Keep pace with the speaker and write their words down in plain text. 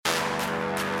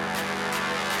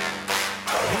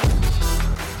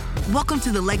Welcome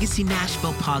to the Legacy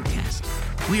Nashville podcast.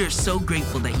 We are so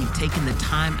grateful that you've taken the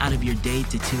time out of your day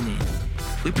to tune in.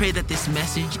 We pray that this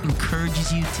message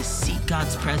encourages you to seek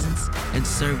God's presence and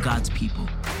serve God's people.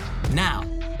 Now,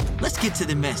 let's get to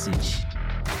the message.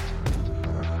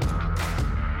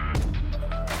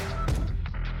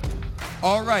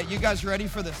 All right, you guys ready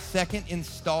for the second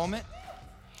installment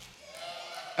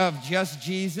of Just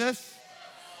Jesus?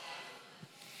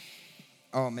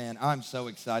 Oh man, I'm so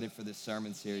excited for this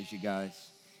sermon series, you guys.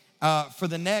 For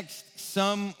the next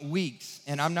some weeks,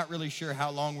 and I'm not really sure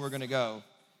how long we're gonna go,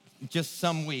 just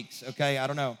some weeks, okay, I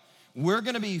don't know. We're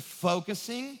gonna be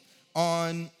focusing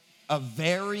on a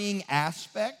varying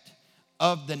aspect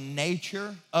of the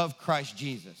nature of Christ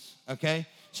Jesus, okay?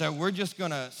 So we're just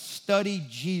gonna study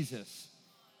Jesus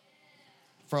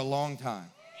for a long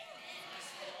time.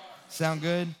 Sound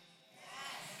good?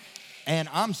 And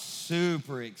I'm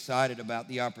super excited about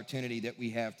the opportunity that we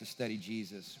have to study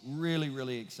Jesus. Really,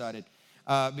 really excited.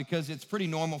 Because it's pretty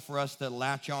normal for us to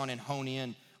latch on and hone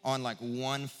in on like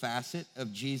one facet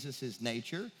of Jesus's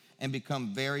nature and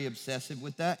become very obsessive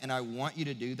with that. And I want you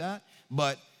to do that.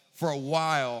 But for a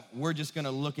while, we're just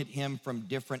gonna look at him from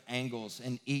different angles,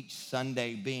 and each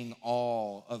Sunday being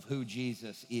all of who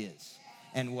Jesus is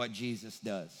and what Jesus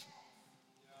does.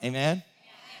 Amen?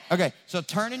 Okay, so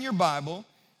turn in your Bible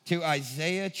to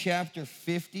Isaiah chapter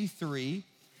 53,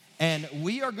 and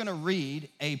we are gonna read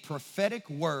a prophetic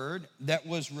word that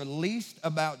was released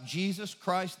about Jesus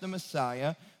Christ the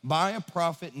Messiah by a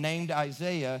prophet named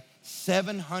Isaiah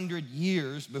 700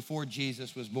 years before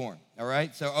Jesus was born, all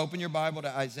right? So open your Bible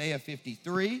to Isaiah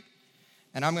 53,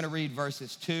 and I'm gonna read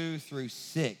verses 2 through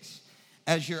 6.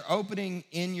 As you're opening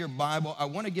in your Bible, I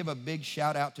want to give a big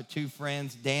shout out to two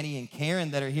friends, Danny and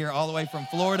Karen, that are here all the way from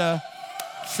Florida.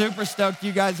 Super stoked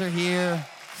you guys are here.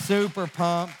 Super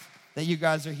pumped that you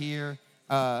guys are here.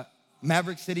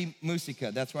 Maverick City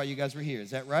Musica, that's why you guys were here.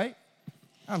 Is that right?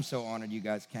 I'm so honored you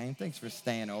guys came. Thanks for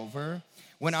staying over.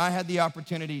 When I had the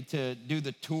opportunity to do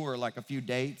the tour, like a few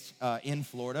dates in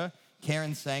Florida,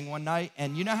 Karen sang one night,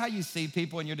 and you know how you see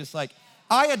people and you're just like,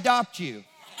 I adopt you.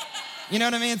 You know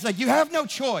what I mean? It's like, you have no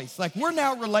choice. Like, we're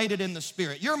now related in the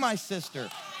spirit. You're my sister.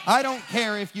 I don't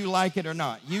care if you like it or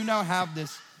not. You now have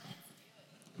this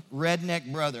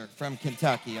redneck brother from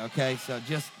Kentucky, okay? So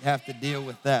just have to deal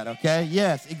with that, okay?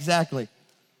 Yes, exactly.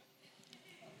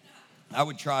 I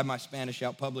would try my Spanish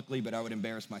out publicly, but I would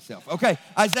embarrass myself. Okay,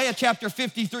 Isaiah chapter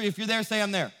 53. If you're there, say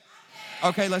I'm there.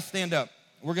 Okay, let's stand up.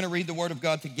 We're going to read the word of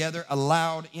God together,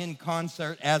 aloud, in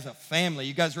concert, as a family.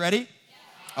 You guys ready?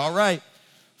 All right.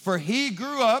 For he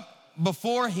grew up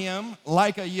before him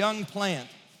like a young plant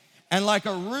and like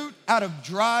a root out of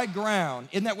dry ground.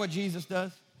 Isn't that what Jesus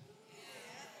does?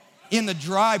 In the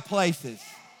dry places,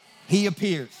 he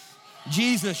appears.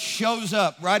 Jesus shows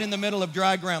up right in the middle of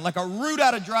dry ground. Like a root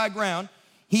out of dry ground,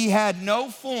 he had no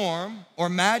form or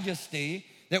majesty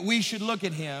that we should look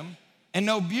at him, and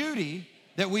no beauty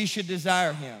that we should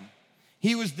desire him.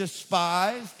 He was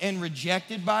despised and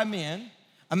rejected by men,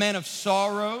 a man of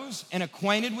sorrows and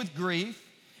acquainted with grief,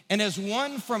 and as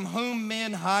one from whom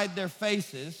men hide their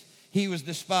faces, he was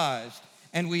despised,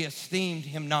 and we esteemed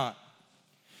him not.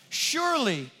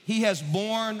 Surely he has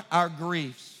borne our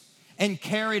griefs and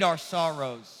carried our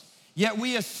sorrows, yet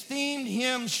we esteemed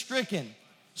him stricken,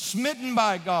 smitten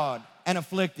by God, and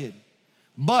afflicted.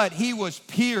 But he was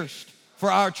pierced for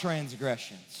our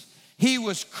transgressions. He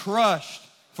was crushed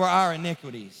for our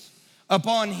iniquities.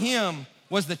 Upon him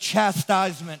was the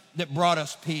chastisement that brought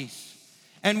us peace,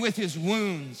 and with his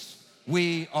wounds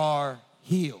we are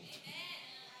healed.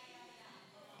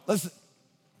 Let's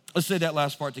say that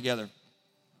last part together.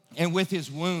 And with his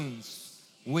wounds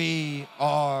we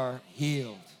are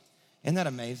healed. Isn't that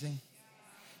amazing?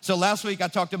 So last week I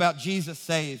talked about Jesus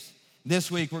saves. This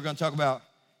week we're going to talk about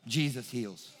Jesus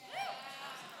heals.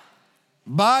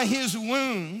 By his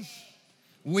wounds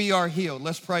we are healed.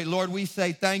 Let's pray. Lord, we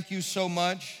say thank you so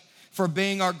much for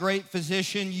being our great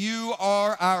physician. You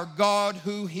are our God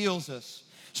who heals us.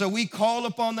 So we call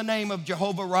upon the name of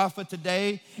Jehovah Rapha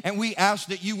today, and we ask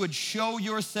that you would show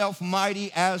yourself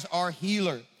mighty as our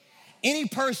healer. Any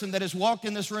person that has walked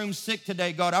in this room sick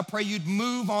today, God, I pray you'd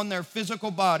move on their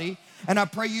physical body, and I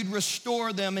pray you'd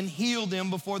restore them and heal them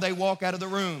before they walk out of the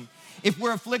room. If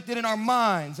we're afflicted in our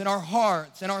minds, in our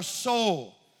hearts, in our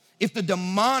soul, if the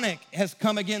demonic has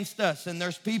come against us and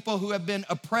there's people who have been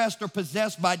oppressed or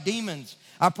possessed by demons,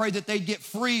 I pray that they get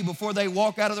free before they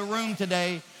walk out of the room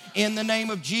today in the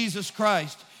name of Jesus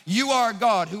Christ. You are a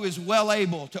God who is well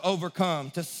able to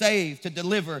overcome, to save, to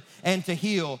deliver, and to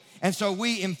heal. And so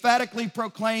we emphatically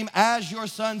proclaim as your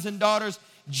sons and daughters,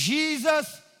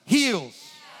 Jesus heals.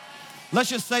 Let's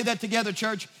just say that together,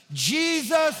 church.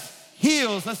 Jesus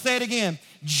heals. Let's say it again.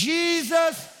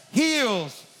 Jesus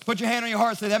heals. Put your hand on your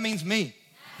heart and say, that means me.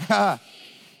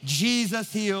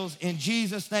 Jesus heals. In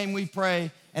Jesus' name we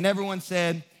pray. And everyone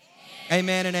said,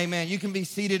 amen and amen. You can be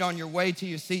seated on your way to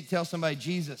your seat. Tell somebody,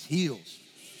 Jesus heals.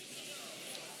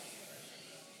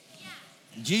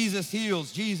 Jesus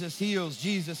heals, Jesus heals,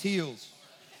 Jesus heals.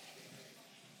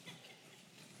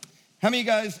 How many of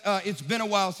you guys, it's been a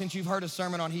while since you've heard a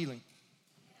sermon on healing?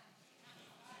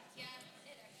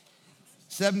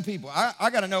 7 people. I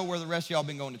got to know where the rest of y'all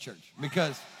been going to church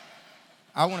because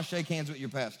I want to shake hands with your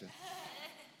pastor.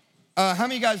 How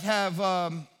many of you guys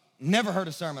have never heard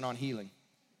a sermon on healing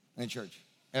in church,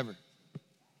 ever?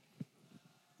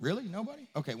 Really? Nobody?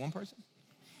 Okay, 1 person?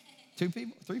 2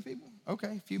 people? 3 people?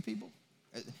 Okay, a few people.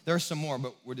 There's some more,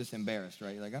 but we're just embarrassed,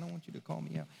 right? Like, I don't want you to call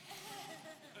me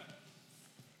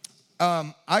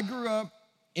out. I grew up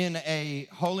in a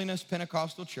holiness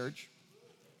Pentecostal church.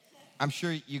 I'm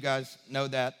sure you guys know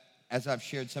that as I've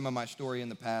shared some of my story in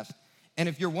the past. And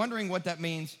if you're wondering what that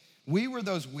means, we were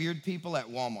those weird people at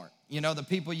Walmart. You know, the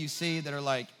people you see that are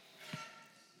like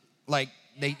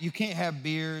you can't have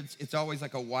beards. It's always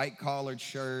like a white collared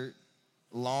shirt,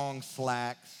 long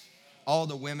slacks. All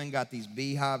the women got these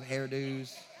beehive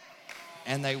hairdos,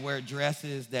 and they wear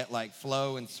dresses that like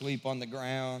flow and sweep on the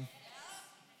ground.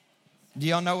 Do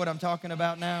y'all know what I'm talking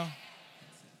about now?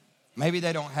 Maybe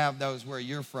they don't have those where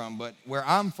you're from, but where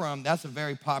I'm from, that's a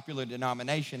very popular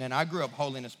denomination, and I grew up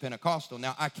Holiness Pentecostal.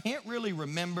 Now, I can't really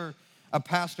remember a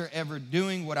pastor ever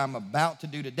doing what I'm about to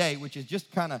do today, which is just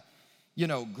kind of,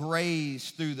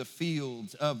 graze through the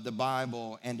fields of the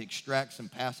Bible and extract some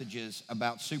passages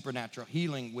about supernatural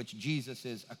healing, which Jesus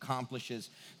accomplishes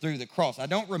through the cross. I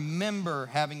don't remember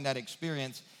having that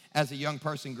experience as a young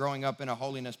person growing up in a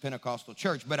Holiness Pentecostal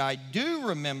church, but I do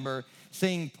remember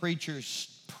seeing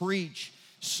preachers preach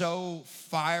so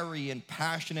fiery and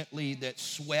passionately that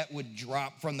sweat would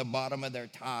drop from the bottom of their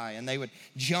tie, and they would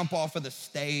jump off of the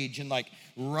stage and like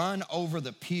run over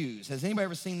the pews. Has anybody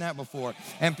ever seen that before?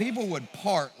 And people would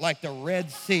part like the Red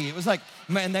Sea. It was like,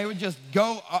 man, they would just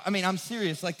go, I'm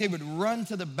serious, like they would run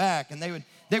to the back, and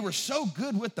they were so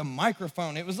good with the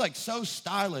microphone. It was like so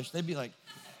stylish. They'd be like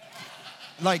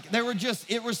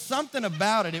it was something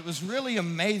about it. It was really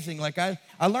amazing. Like I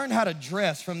learned how to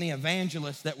dress from the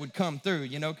evangelists that would come through,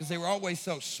 because they were always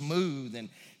so smooth and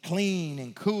clean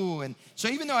and cool. And so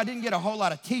even though I didn't get a whole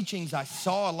lot of teachings, I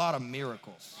saw a lot of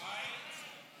miracles.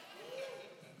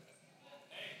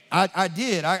 I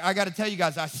did. I got to tell you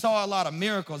guys, I saw a lot of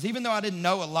miracles. Even though I didn't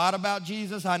know a lot about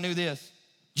Jesus, I knew this.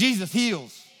 Jesus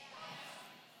heals.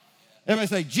 Everybody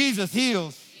say, Jesus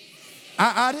heals.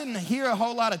 I didn't hear a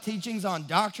whole lot of teachings on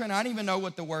doctrine. I didn't even know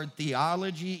what the word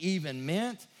theology even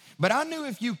meant. But I knew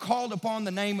if you called upon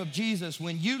the name of Jesus,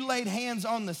 when you laid hands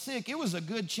on the sick, it was a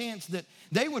good chance that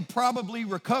they would probably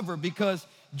recover because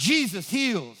Jesus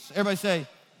heals. Everybody say,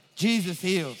 Jesus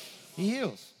heals. He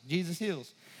heals. Jesus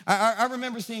heals. I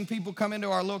remember seeing people come into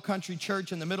our little country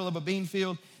church in the middle of a bean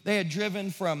field. They had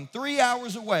driven from 3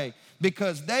 hours away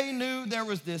because they knew there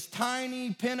was this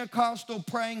tiny Pentecostal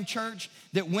praying church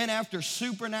that went after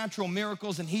supernatural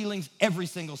miracles and healings every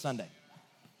single Sunday.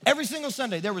 Every single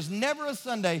Sunday. There was never a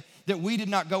Sunday that we did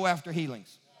not go after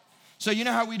healings. So you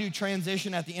know how we do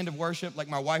transition at the end of worship? Like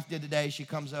my wife did today. She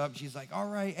comes up. She's like, all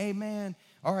right, amen.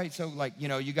 All right, so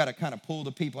you got to kind of pull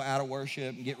the people out of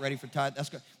worship and get ready for tithe.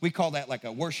 We call that like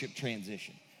a worship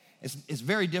transition. It's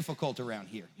very difficult around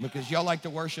here because y'all like to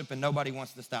worship and nobody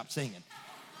wants to stop singing.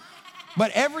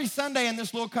 But every Sunday in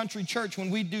this little country church,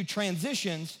 when we do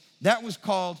transitions, that was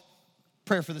called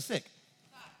prayer for the sick.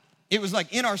 It was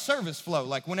like in our service flow,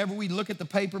 like whenever we look at the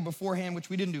paper beforehand,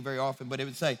 which we didn't do very often, but it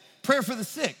would say prayer for the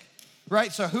sick,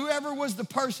 right? So whoever was the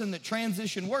person that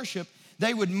transitioned worship,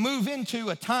 they would move into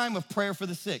a time of prayer for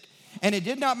the sick. And it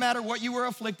did not matter what you were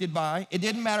afflicted by. It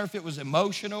didn't matter if it was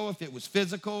emotional, if it was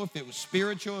physical, if it was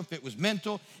spiritual, if it was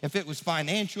mental, if it was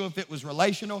financial, if it was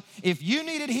relational. If you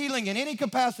needed healing in any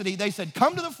capacity, they said,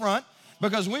 come to the front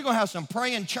because we're going to have some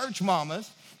praying church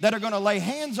mamas that are going to lay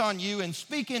hands on you and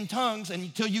speak in tongues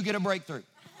until you get a breakthrough.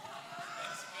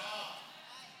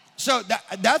 So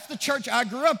that's the church I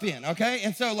grew up in, okay?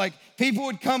 And so like people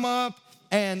would come up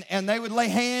and they would lay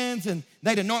hands and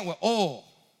they'd anoint with oil.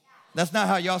 That's not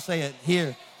how y'all say it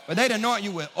here. But they'd anoint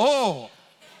you with oil.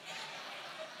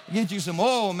 Get you some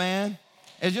oil, man.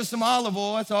 It's just some olive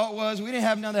oil. That's all it was. We didn't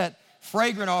have none of that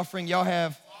fragrant offering y'all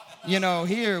have,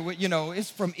 here. It's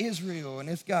from Israel, and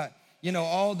it's got,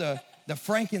 all the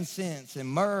frankincense and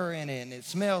myrrh in it, and it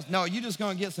smells. No, you're just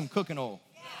going to get some cooking oil.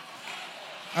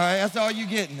 All right, that's all you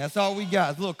getting. That's all we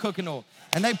got. It's a little cooking oil.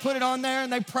 And they put it on there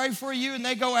and they pray for you and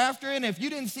they go after it. And if you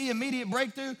didn't see immediate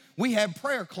breakthrough, we have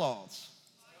prayer cloths.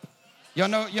 Y'all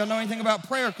know anything about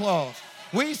prayer cloths?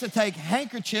 We used to take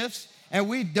handkerchiefs and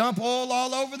we'd dump oil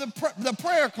all over the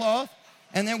prayer cloth,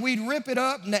 and then we'd rip it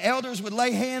up and the elders would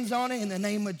lay hands on it in the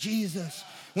name of Jesus.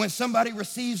 When somebody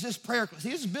receives this prayer, see,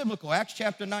 this is biblical, Acts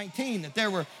chapter 19, that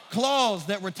there were cloths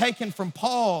that were taken from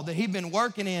Paul that he'd been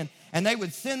working in, and they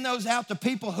would send those out to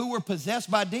people who were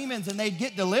possessed by demons and they'd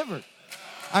get delivered.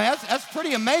 I mean, that's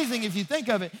pretty amazing if you think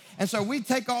of it. And so we'd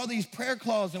take all these prayer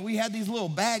cloths and we had these little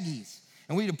baggies,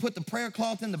 and we'd put the prayer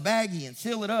cloth in the baggie and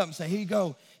seal it up and say, here you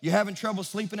go. You're having trouble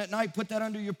sleeping at night? Put that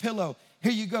under your pillow.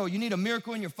 Here you go. You need a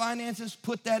miracle in your finances?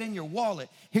 Put that in your wallet.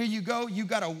 Here you go. You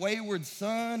got a wayward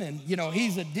son and,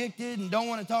 he's addicted and don't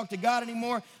want to talk to God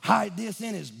anymore. Hide this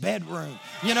in his bedroom.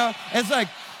 It's like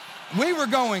we were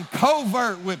going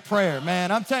covert with prayer,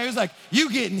 man. I'm telling you, it's like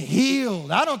you getting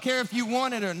healed. I don't care if you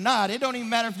want it or not. It don't even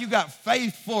matter if you got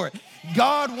faith for it.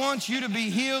 God wants you to be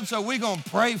healed, so we're going to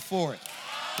pray for it.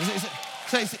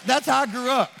 That's how I grew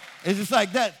up. It's just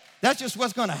like that. That's just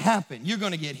what's going to happen. You're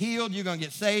going to get healed, you're going to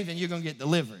get saved, and you're going to get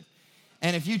delivered.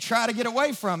 And if you try to get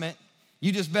away from it,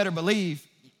 you just better believe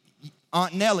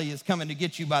Aunt Nellie is coming to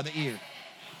get you by the ear.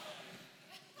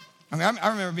 I mean, I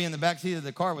remember being in the backseat of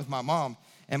the car with my mom,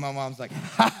 and my mom's like,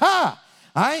 ha ha,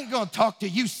 I ain't going to talk to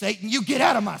you, Satan. You get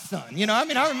out of my son.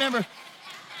 I remember,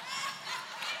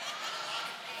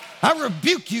 I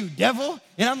rebuke you, devil.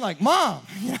 And I'm like, Mom,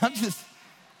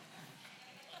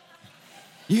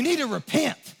 you need to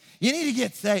repent. You need to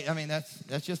get saved. I mean, that's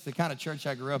just the kind of church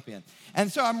I grew up in.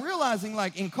 And so I'm realizing,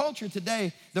 like, in culture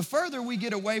today, the further we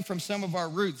get away from some of our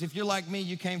roots, if you're like me,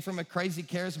 you came from a crazy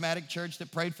charismatic church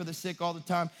that prayed for the sick all the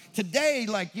time. Today,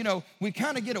 we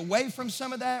kind of get away from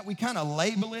some of that. We kind of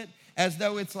label it as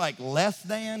though it's like less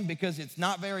than because it's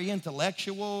not very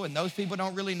intellectual and those people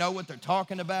don't really know what they're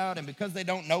talking about, and because they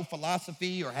don't know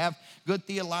philosophy or have good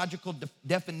theological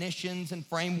definitions and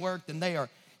framework, then they are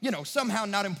somehow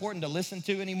not important to listen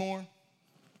to anymore.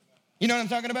 You know what I'm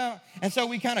talking about? And so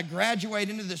we kind of graduate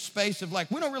into this space of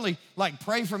we don't really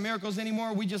pray for miracles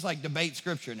anymore. We just debate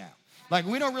scripture now.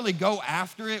 We don't really go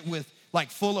after it with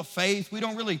full of faith. We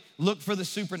don't really look for the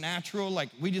supernatural.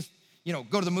 We just,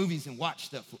 go to the movies and watch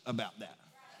stuff about that.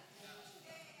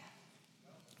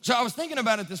 So I was thinking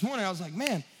about it this morning. I was like,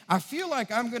 man, I feel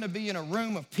like I'm going to be in a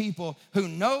room of people who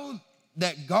know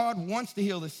that God wants to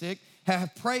heal the sick,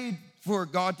 have prayed for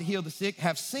God to heal the sick,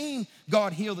 have seen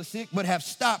God heal the sick, but have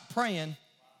stopped praying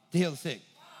to heal the sick.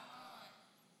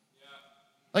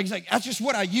 It's that's just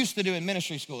what I used to do in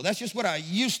ministry school. That's just what I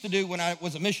used to do when I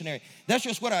was a missionary. That's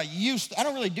just what I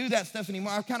don't really do that stuff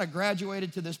anymore. I've kind of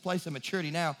graduated to this place of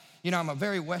maturity now. I'm a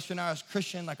very westernized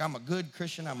Christian. I'm a good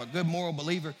Christian. I'm a good moral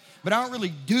believer. But I don't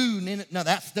really do none of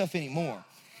that stuff anymore.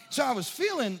 So I was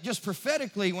feeling just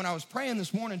prophetically when I was praying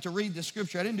this morning to read the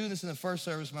scripture. I didn't do this in the first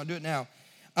service, but I'll do it now.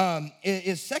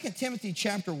 Is 2 Timothy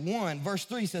chapter 1, verse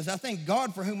 3 says, I thank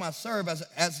God for whom I serve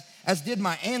as did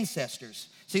my ancestors.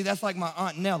 See, that's like my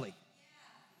Aunt Nellie,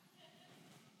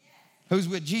 who's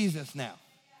with Jesus now.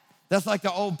 That's like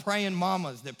the old praying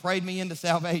mamas that prayed me into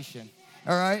salvation,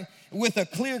 all right? With a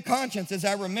clear conscience, as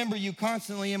I remember you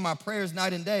constantly in my prayers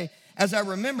night and day, as I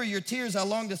remember your tears, I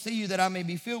long to see you that I may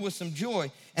be filled with some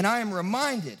joy. And I am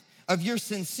reminded of your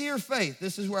sincere faith.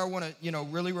 This is where I want to,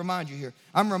 really remind you here.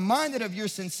 I'm reminded of your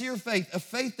sincere faith, a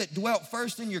faith that dwelt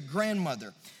first in your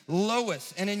grandmother,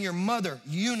 Lois, and in your mother,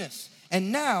 Eunice, and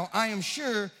now I am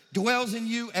sure dwells in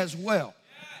you as well.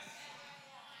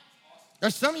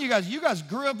 There's some of you guys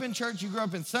grew up in church, you grew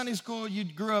up in Sunday school, you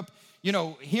grew up,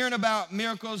 hearing about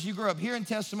miracles, you grew up hearing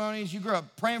testimonies, you grew up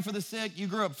praying for the sick, you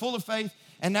grew up full of faith,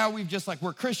 and now we've just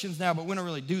we're Christians now, but we don't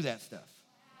really do that stuff.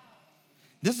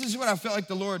 This is what I felt like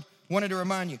the Lord wanted to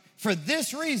remind you. For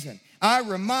this reason, I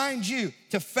remind you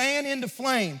to fan into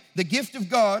flame the gift of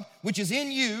God, which is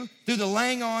in you through the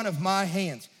laying on of my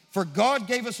hands. For God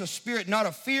gave us a spirit not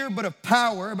of fear, but of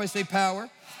power. Everybody say power.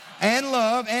 And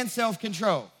love and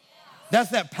self-control.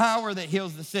 That's that power that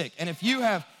heals the sick. And if you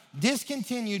have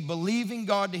discontinued believing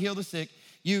God to heal the sick,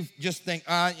 you just think,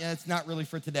 it's not really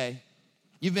for today.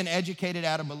 You've been educated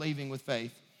out of believing with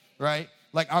faith, right?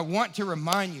 I want to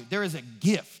remind you, there is a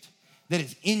gift that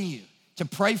is in you to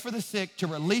pray for the sick, to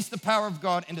release the power of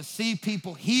God, and to see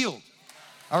people healed,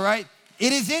 all right?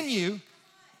 It is in you.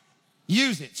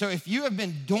 Use it. So if you have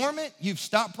been dormant, you've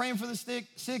stopped praying for the sick,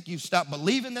 you've stopped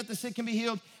believing that the sick can be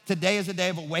healed, today is a day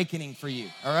of awakening for you,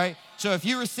 all right? So if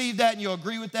you receive that and you'll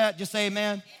agree with that, just say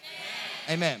amen.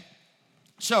 Amen. Amen.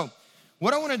 So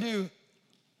what I want to do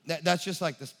That's just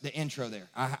like the intro there.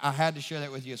 I had to share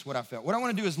that with you. It's what I felt. What I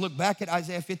want to do is look back at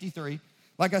Isaiah 53.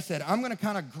 Like I said, I'm going to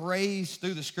kind of graze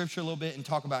through the scripture a little bit and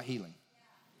talk about healing,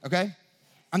 okay?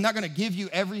 I'm not going to give you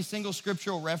every single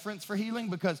scriptural reference for healing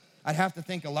because I'd have to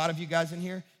think a lot of you guys in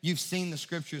here, you've seen the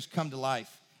scriptures come to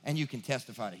life and you can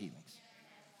testify to healings.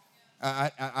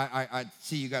 I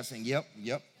see you guys saying, yep,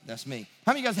 that's me.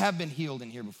 How many of you guys have been healed in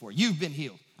here before? You've been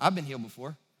healed. I've been healed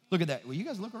before. Look at that. Will you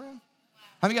guys look around?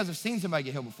 How many of you guys have seen somebody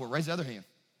get healed before? Raise the other hand.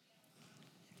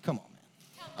 Come on,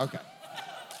 man. Okay.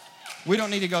 We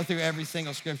don't need to go through every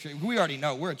single scripture. We already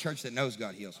know. We're a church that knows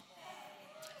God heals.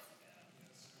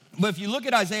 But if you look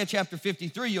at Isaiah chapter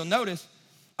 53, you'll notice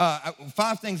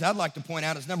 5 things I'd like to point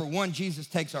out is number 1, Jesus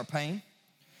takes our pain.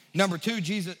 Number 2,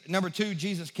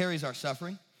 Jesus carries our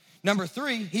suffering. Number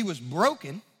 3, he was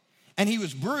broken and he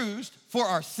was bruised for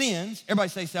our sins. Everybody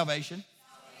say salvation.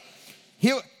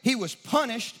 He was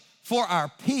punished for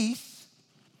our peace.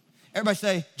 Everybody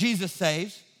say Jesus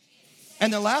saves.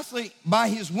 And then lastly, by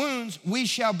his wounds, we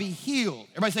shall be healed.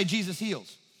 Everybody say Jesus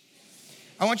heals.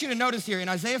 I want you to notice here in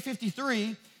Isaiah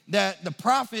 53 that the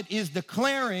prophet is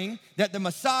declaring that the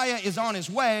Messiah is on his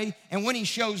way, and when he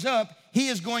shows up, he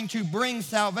is going to bring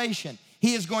salvation.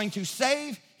 He is going to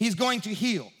save, he's going to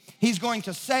heal. He's going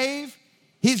to save,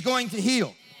 he's going to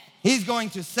heal. He's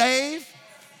going to save,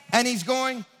 and he's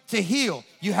going to heal.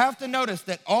 You have to notice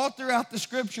that all throughout the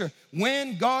scripture,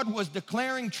 when God was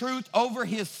declaring truth over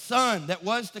his son that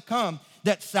was to come,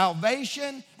 that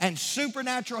salvation and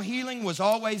supernatural healing was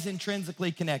always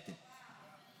intrinsically connected.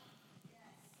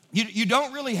 You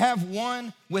don't really have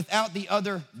one without the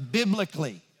other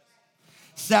biblically.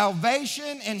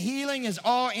 Salvation and healing is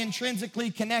all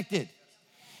intrinsically connected.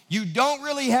 You don't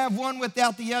really have one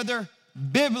without the other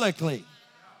biblically.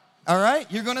 All right?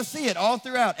 You're going to see it all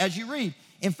throughout as you read.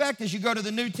 In fact, as you go to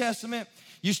the New Testament,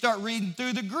 you start reading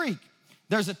through the Greek.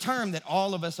 There's a term that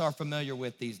all of us are familiar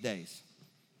with these days.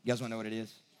 You guys want to know what it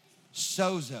is?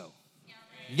 Sozo.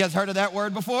 You guys heard of that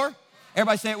word before?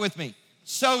 Everybody say it with me.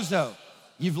 Sozo.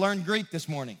 You've learned Greek this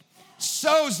morning.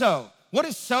 Sozo. What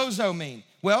does sozo mean?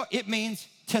 Well, it means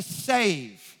to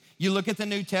save. You look at the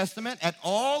New Testament, at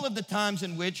all of the times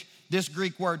in which this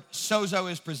Greek word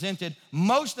sozo is presented,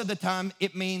 most of the time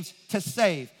it means to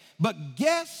save. But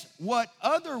guess what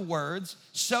other words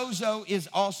sozo is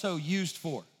also used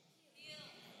for?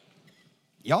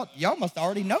 Y'all must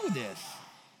already know this.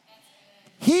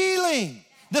 Healing.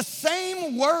 The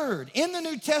same word in the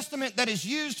New Testament that is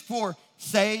used for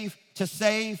save, to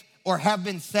save, or have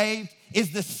been saved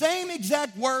is the same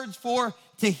exact words for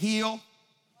to heal,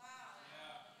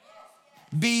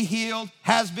 be healed,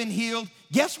 has been healed.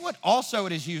 Guess what also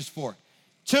it is used for?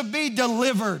 To be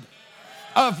delivered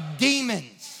of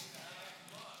demons.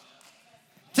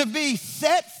 To be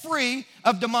set free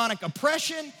of demonic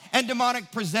oppression and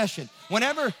demonic possession.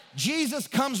 Whenever Jesus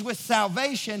comes with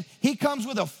salvation, he comes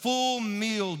with a full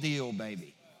meal deal,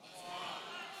 baby.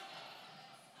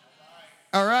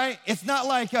 All right? It's not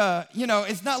like,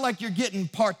 it's not like you're getting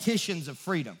partitions of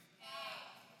freedom.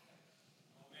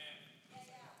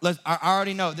 Listen, I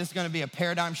already know this is going to be a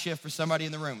paradigm shift for somebody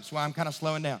in the room. That's why I'm kind of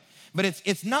slowing down. But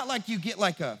it's not like you get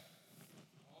like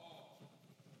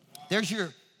there's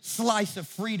your slice of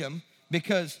freedom,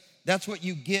 because that's what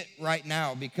you get right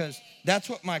now, because that's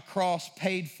what my cross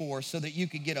paid for, so that you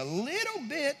could get a little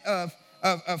bit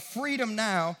of freedom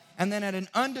now, and then at an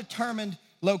undetermined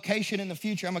location in the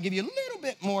future, I'm gonna give you a little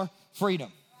bit more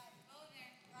freedom.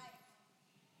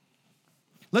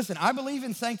 Listen, I believe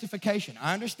in sanctification.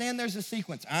 I understand there's a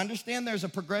sequence. I understand there's a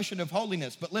progression of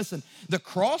holiness. But listen, the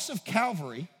cross of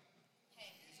Calvary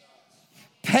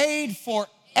paid for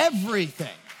everything.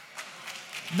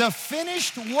 The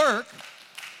finished work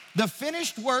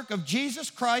of Jesus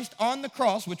Christ on the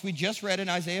cross, which we just read in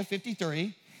Isaiah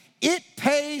 53, it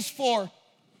pays for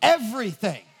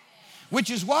everything. Which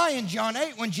is why in John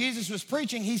 8, when Jesus was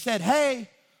preaching, he said, hey,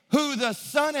 who the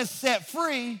Son has set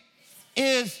free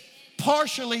is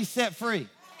partially set free.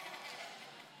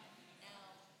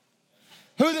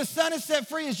 Who the Son has set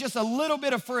free is just a little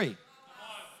bit of free.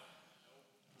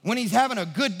 When he's having a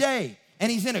good day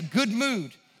and he's in a good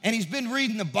mood and he's been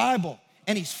reading the Bible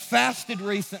and he's fasted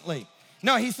recently.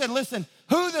 No, he said, listen,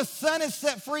 who the Son has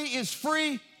set free is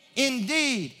free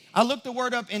indeed. I looked the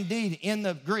word up indeed in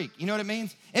the Greek. You know what it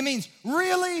means? It means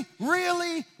really,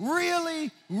 really, really,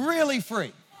 really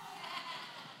free.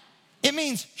 It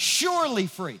means surely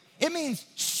free. It means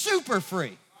super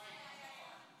free.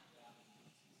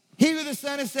 He who the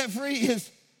Son has set free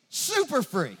is super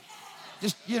free.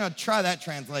 Just, try that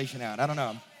translation out. I don't know.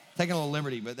 I'm taking a little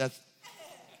liberty, but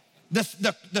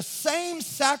The same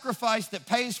sacrifice that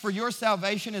pays for your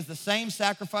salvation is the same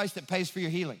sacrifice that pays for your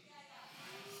healing.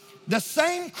 The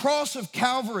same cross of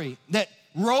Calvary that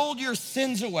rolled your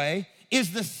sins away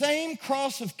is the same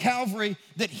cross of Calvary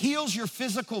that heals your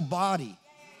physical body.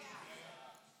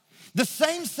 The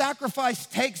same sacrifice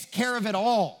takes care of it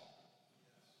all.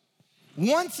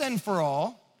 Once and for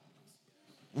all,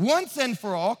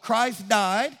 Christ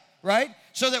died, right?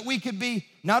 So that we could be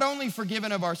not only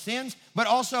forgiven of our sins, but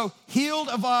also healed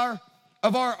of our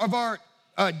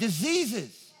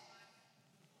diseases.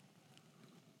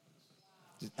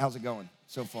 How's it going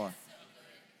so far?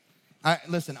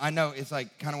 Listen, I know it's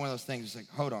like kind of one of those things. It's like,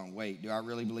 hold on, wait, do I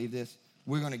really believe this?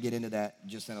 We're going to get into that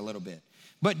just in a little bit.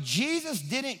 But Jesus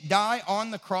didn't die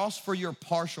on the cross for your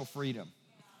partial freedom.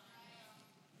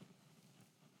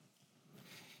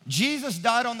 Jesus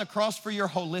died on the cross for your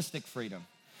holistic freedom,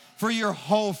 for your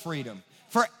whole freedom,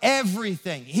 for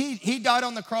everything. He died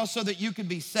on the cross so that you could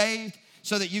be saved,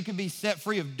 so that you could be set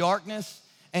free of darkness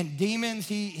and demons.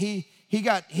 He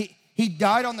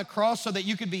died on the cross so that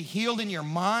you could be healed in your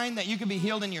mind, that you could be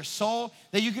healed in your soul,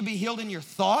 that you could be healed in your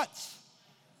thoughts,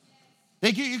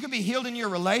 that you could be healed in your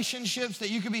relationships, that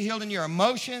you could be healed in your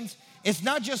emotions. It's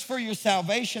not just for your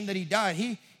salvation that he died.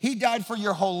 He died for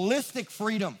your holistic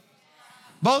freedom,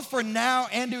 both for now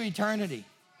and to eternity.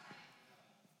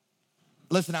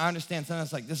 Listen, I understand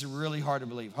sometimes like, this is really hard to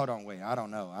believe. Hold on, wait, I don't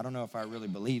know. I don't know if I really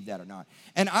believe that or not.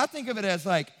 And I think of it as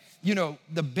like,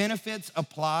 the benefits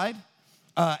applied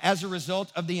as a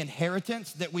result of the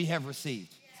inheritance that we have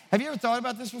received. Have you ever thought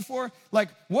about this before? Like,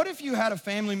 what if you had a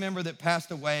family member that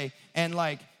passed away and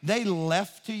like they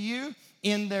left to you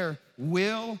in their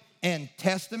will and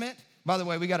testament? By the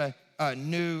way, we got a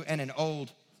New and an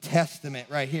Old Testament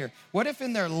right here. What if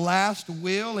in their last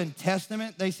will and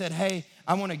testament they said, hey,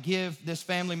 I want to give this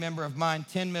family member of mine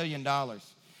 $10 million.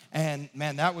 And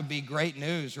man, that would be great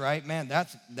news, right? Man,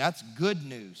 that's good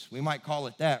news. We might call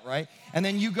it that, right? And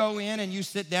then you go in and you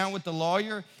sit down with the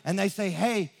lawyer and they say,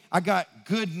 hey, I got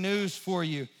good news for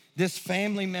you. This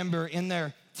family member in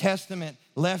their testament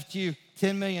left you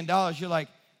 $10 million. You're like,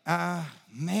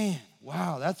 man,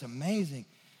 wow, that's amazing.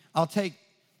 I'll take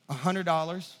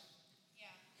 $100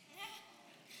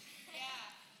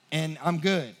 and I'm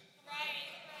good.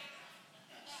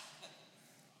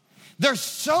 There's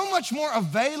so much more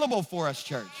available for us,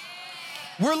 church.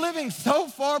 We're living so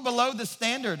far below the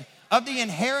standard of the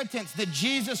inheritance that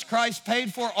Jesus Christ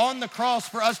paid for on the cross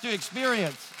for us to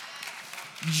experience.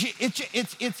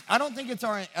 I don't think it's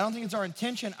our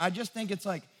intention. I just think it's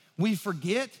like we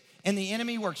forget, and the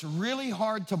enemy works really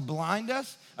hard to blind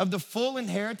us of the full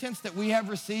inheritance that we have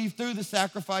received through the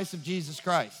sacrifice of Jesus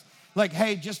Christ. Like,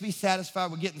 hey, just be satisfied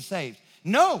with getting saved.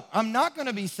 No, I'm not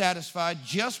gonna be satisfied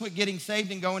just with getting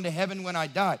saved and going to heaven when I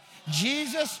die.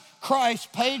 Jesus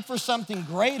Christ paid for something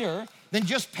greater than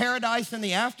just paradise in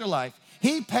the afterlife.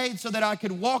 He paid so that I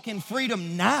could walk in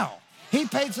freedom now. He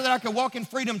paid so that I could walk in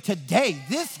freedom today,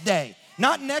 this day,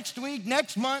 not next week,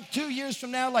 next month, 2 years from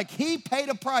now. Like, he paid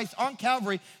a price on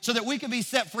Calvary so that we could be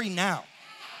set free now.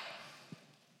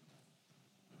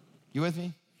 You with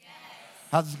me? Yes.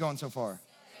 How's this going so far?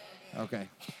 Okay.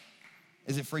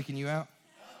 Is it freaking you out?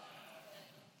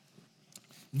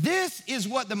 This is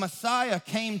what the Messiah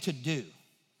came to do,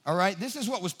 all right? This is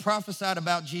what was prophesied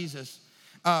about Jesus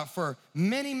for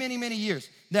many, many, many years,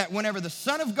 that whenever the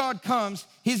Son of God comes,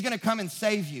 he's gonna come and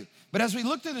save you. But as we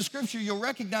look through the scripture, you'll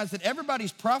recognize that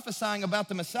everybody's prophesying about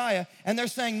the Messiah, and they're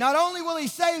saying not only will he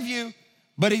save you,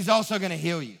 but he's also gonna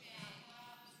heal you.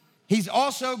 He's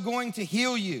also going to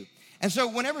heal you. And so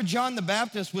whenever John the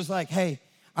Baptist was like, hey,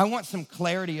 I want some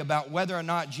clarity about whether or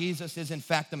not Jesus is in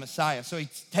fact the Messiah. So he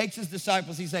takes his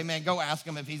disciples, he say, man, go ask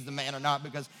him if he's the man or not,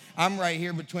 because I'm right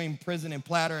here between prison and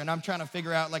platter, and I'm trying to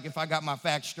figure out like if I got my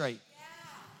facts straight.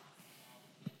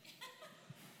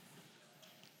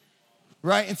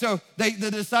 Right, and so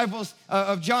the disciples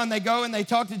of John, they go and they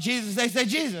talk to Jesus. They say,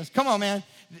 Jesus, come on, man.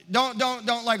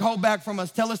 Don't like hold back from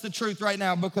us. Tell us the truth right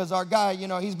now, because our guy,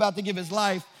 he's about to give his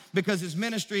life, because his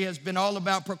ministry has been all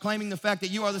about proclaiming the fact that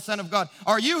you are the Son of God.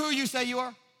 Are you who you say you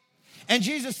are? And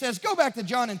Jesus says, go back to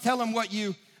John and tell him what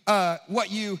you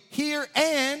hear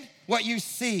and what you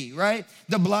see, right?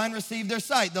 The blind receive their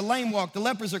sight, the lame walk, the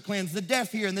lepers are cleansed, the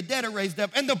deaf hear, and the dead are raised up,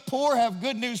 and the poor have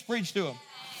good news preached to them.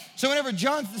 So whenever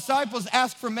John's disciples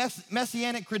asked for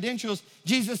messianic credentials,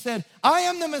 Jesus said, I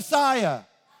am the Messiah,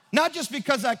 not just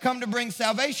because I come to bring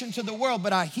salvation to the world,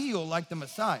 but I heal like the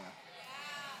Messiah.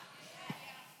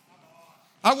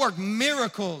 I work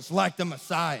miracles like the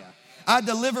Messiah. I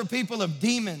deliver people of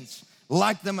demons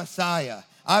like the Messiah.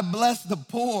 I bless the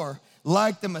poor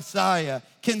like the Messiah.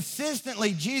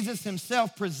 Consistently, Jesus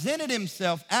himself presented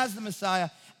himself as the Messiah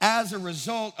as a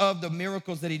result of the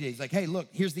miracles that he did. He's like, hey, look,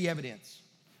 here's the evidence,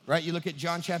 right? You look at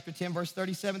John chapter 10, verse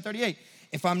 37, 38.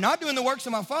 If I'm not doing the works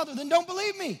of my Father, then don't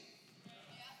believe me.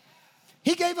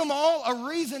 He gave them all a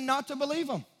reason not to believe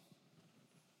him.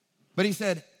 But he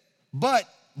said, but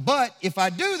if I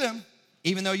do them,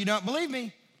 even though you don't believe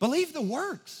me, believe the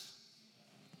works.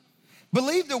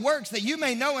 Believe the works that you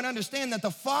may know and understand that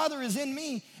the Father is in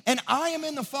me and I am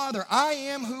in the Father. I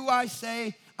am who I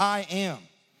say I am.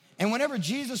 And whenever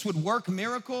Jesus would work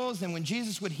miracles and when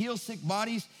Jesus would heal sick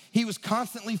bodies, he was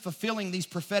constantly fulfilling these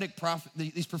prophetic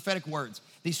words,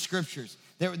 these scriptures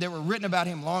that were written about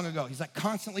him long ago. He's like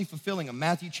constantly fulfilling them.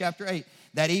 Matthew chapter 8,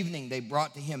 that evening they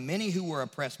brought to him many who were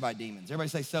oppressed by demons. Everybody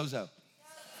say sozo.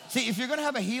 See, if you're gonna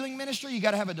have a healing ministry, you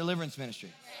gotta have a deliverance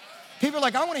ministry. People are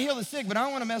like, I wanna heal the sick, but I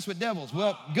don't wanna mess with devils.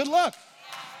 Well, good luck.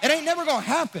 It ain't never gonna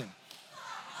happen.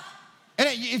 And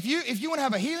if you wanna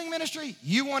have a healing ministry,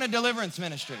 you want a deliverance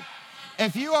ministry.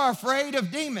 If you are afraid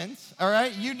of demons, all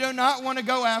right, you do not wanna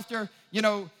go after,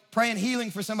 praying healing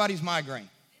for somebody's migraine.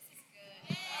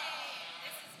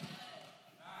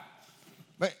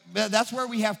 But that's where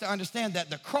we have to understand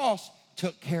that the cross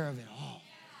took care of it all.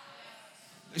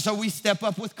 So we step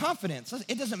up with confidence.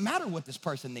 It doesn't matter what this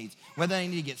person needs, whether they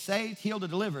need to get saved, healed, or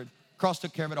delivered. Cross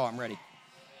took care of it all. I'm ready.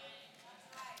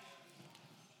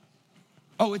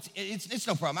 Oh, it's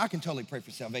no problem. I can totally pray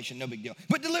for salvation, no big deal.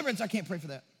 But deliverance, I can't pray for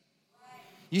that.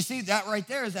 You see, that right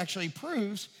there is actually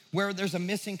proves where there's a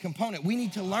missing component. We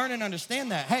need to learn and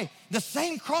understand that. Hey, the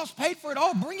same cross paid for it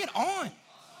all. Bring it on.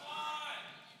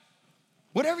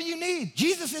 Whatever you need,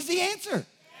 Jesus is the answer.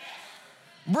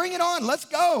 Bring it on. Let's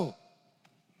go.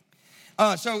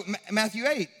 So Matthew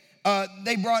 8,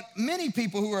 they brought many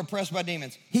people who were oppressed by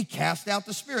demons. He cast out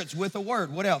the spirits with a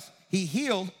word. What else? He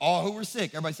healed all who were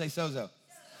sick. Everybody say sozo.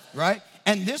 Right?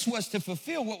 And this was to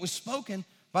fulfill what was spoken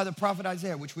by the prophet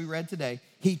Isaiah, which we read today.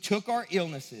 He took our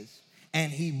illnesses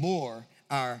and he bore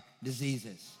our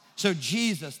diseases. So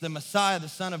Jesus, the Messiah, the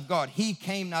Son of God, he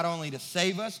came not only to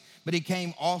save us, but he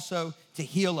came also to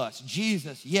heal us.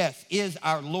 Jesus, yes, is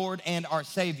our Lord and our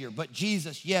Savior, but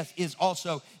Jesus, yes, is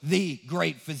also the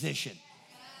great physician.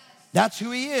 That's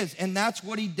who he is, and that's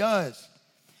what he does.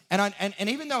 And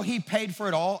even though he paid for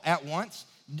it all at once,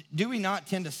 do we not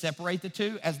tend to separate the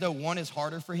two as though one is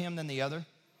harder for him than the other?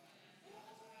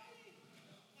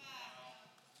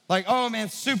 Like, oh man,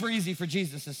 super easy for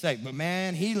Jesus to save, but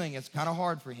man, healing is kind of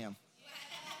hard for him.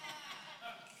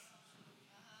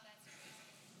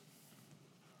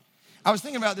 I was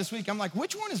thinking about this week, I'm like,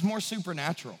 which one is more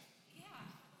supernatural?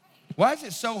 Why is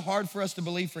it so hard for us to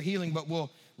believe for healing, but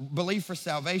we'll believe for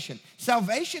salvation?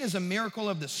 Salvation is a miracle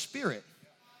of the Spirit.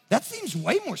 That seems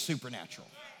way more supernatural.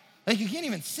 Like you can't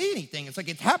even see anything. It's like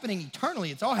it's happening eternally.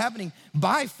 It's all happening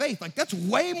by faith. Like that's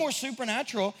way more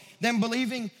supernatural than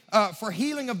believing for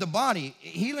healing of the body.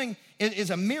 Healing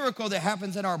is a miracle that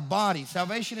happens in our body.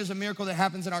 Salvation is a miracle that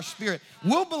happens in our spirit.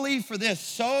 We'll believe for this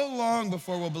so long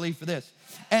before we'll believe for this.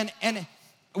 And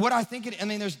what I think,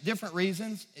 there's different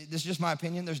reasons. This is just my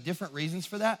opinion. There's different reasons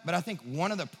for that. But I think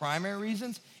one of the primary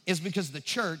reasons is because the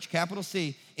church, capital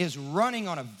C, is running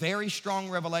on a very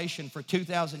strong revelation for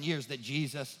 2,000 years that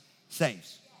Jesus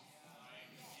saves.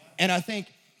 And I think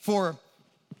for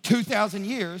 2,000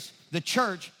 years, the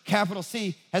church, capital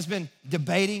C, has been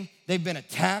debating. They've been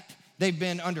attacked. They've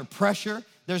been under pressure.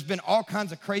 There's been all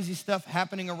kinds of crazy stuff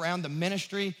happening around the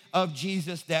ministry of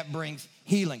Jesus that brings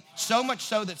healing. So much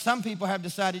so that some people have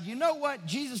decided, you know what?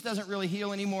 Jesus doesn't really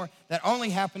heal anymore. That only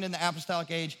happened in the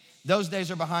apostolic age. Those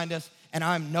days are behind us, and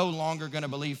I'm no longer gonna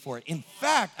believe for it. In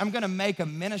fact, I'm gonna make a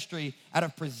ministry out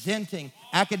of presenting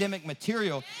academic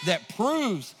material that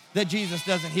proves that Jesus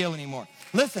doesn't heal anymore.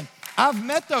 Listen, I've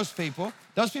met those people.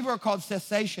 Those people are called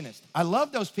cessationists. I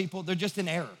love those people. They're just in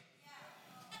error.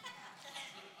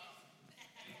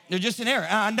 They're just in error.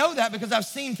 And I know that because I've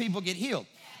seen people get healed.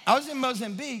 I was in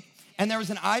Mozambique, and there was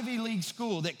an Ivy League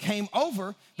school that came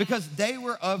over because they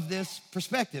were of this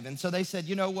perspective. And so they said,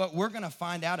 you know what? We're gonna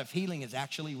find out if healing is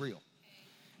actually real.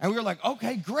 And we were like,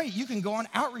 okay, great. You can go on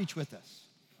outreach with us.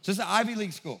 So it's an Ivy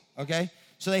League school, okay?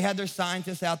 So they had their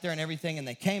scientists out there and everything, and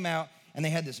they came out, and they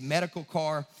had this medical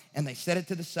car, and they set it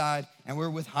to the side, and we're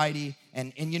with Heidi,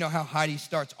 and you know how Heidi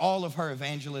starts all of her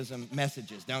evangelism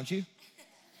messages, don't you?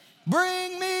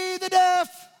 Bring me the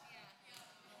deaf.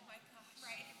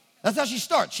 That's how she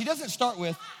starts. She doesn't start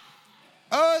with,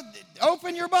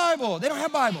 open your Bible. They don't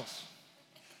have Bibles.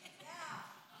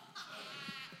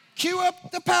 Cue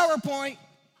up the PowerPoint.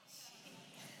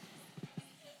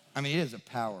 I mean, it is a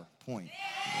PowerPoint.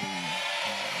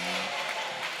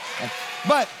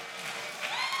 But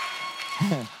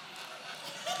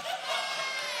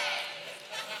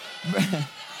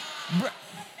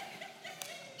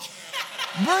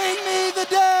Bring me the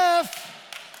deaf.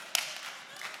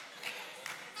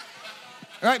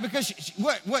 Right, because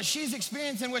what she's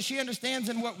experienced and what she understands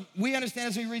and what we understand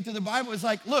as we read through the Bible is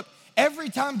like, look, every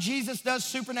time Jesus does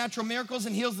supernatural miracles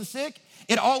and heals the sick,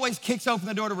 it always kicks open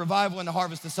the door to revival and the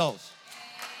harvest of souls.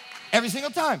 Every single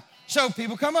time. So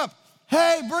people come up,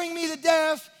 hey, bring me the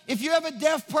deaf. If you have a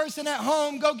deaf person at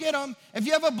home, go get them. If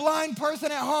you have a blind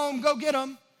person at home, go get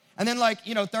them. And then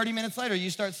 30 minutes later, you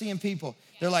start seeing people.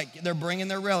 They're bringing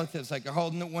their relatives, like they're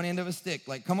holding one end of a stick.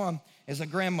 Like, come on, it's a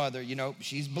grandmother,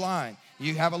 she's blind.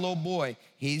 You have a little boy,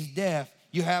 he's deaf.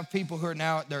 You have people who are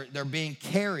now, they're being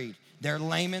carried. They're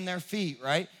lame in their feet,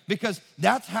 right? Because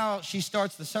that's how she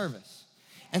starts the service.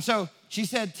 And so she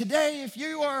said, today, if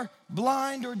you are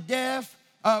blind or deaf,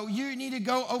 you need to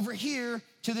go over here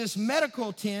to this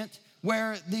medical tent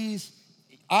where these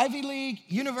Ivy League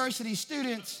university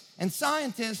students and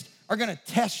scientists are gonna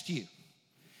test you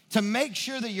to make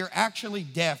sure that you're actually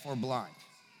deaf or blind.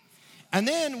 And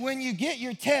then when you get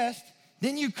your test,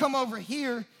 then you come over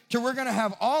here to we're gonna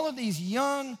have all of these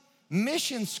young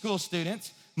mission school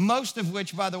students, most of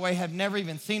which, by the way, have never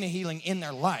even seen a healing in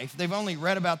their life. They've only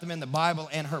read about them in the Bible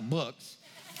and her books.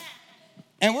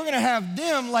 And we're gonna have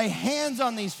them lay hands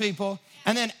on these people,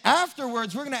 and then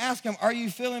afterwards, we're gonna ask them, are you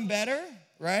feeling better,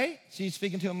 right? So you're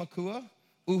speaking to a makua,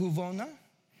 uhuvona.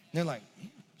 They're like, yeah,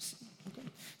 okay.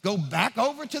 Go back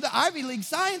over to the Ivy League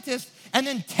scientists and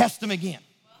then test them again.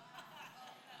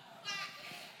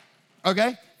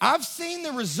 Okay? I've seen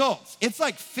the results. It's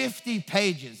like 50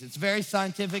 pages. It's very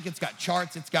scientific. It's got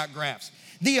charts. It's got graphs.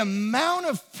 The amount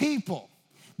of people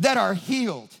that are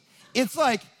healed, it's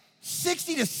like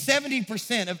 60 to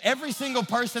 70% of every single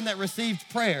person that received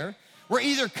prayer were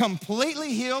either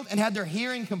completely healed and had their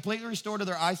hearing completely restored or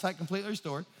their eyesight completely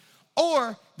restored,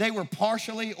 or they were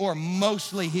partially or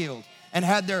mostly healed and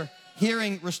had their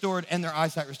hearing restored and their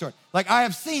eyesight restored. Like, I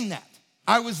have seen that.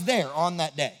 I was there on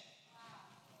that day.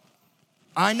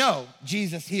 I know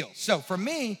Jesus heals. So for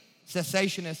me,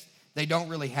 cessationists, they don't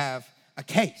really have a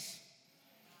case.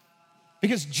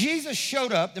 Because Jesus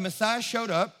showed up, the Messiah showed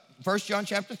up, 1 John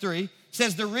chapter 3,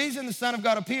 says the reason the Son of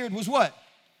God appeared was what?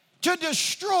 To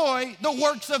destroy the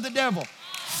works of the devil.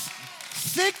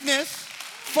 Sickness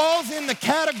falls in the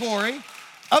category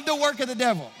of the work of the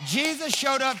devil. Jesus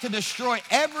showed up to destroy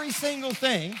every single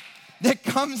thing that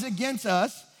comes against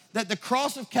us that the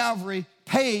cross of Calvary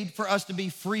paid for us to be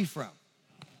free from.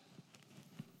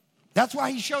 That's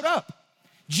why he showed up.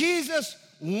 Jesus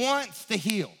wants to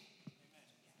heal.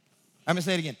 I'm gonna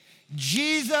say it again.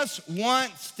 Jesus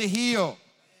wants to heal.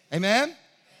 Amen?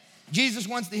 Jesus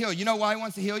wants to heal. You know why he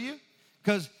wants to heal you?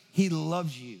 Because he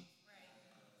loves you.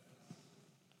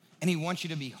 And he wants you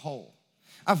to be whole.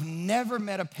 I've never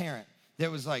met a parent that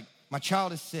was like, my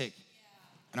child is sick,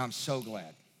 and I'm so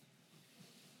glad.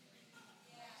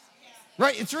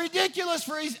 Right? It's ridiculous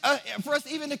for us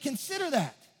even to consider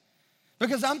that.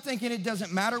 Because I'm thinking it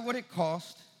doesn't matter what it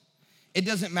costs. It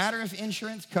doesn't matter if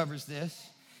insurance covers this.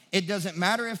 It doesn't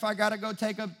matter if I gotta go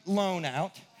take a loan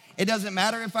out. It doesn't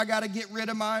matter if I gotta get rid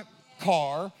of my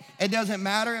car. It doesn't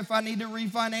matter if I need to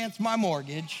refinance my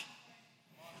mortgage.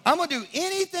 I'm gonna do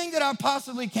anything that I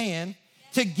possibly can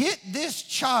to get this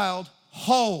child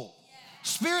whole.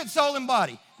 Spirit, soul, and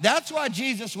body. That's why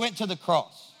Jesus went to the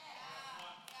cross.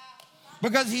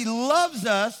 Because he loves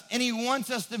us and he wants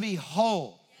us to be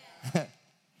whole.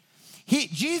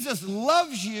 Jesus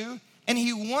loves you and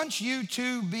he wants you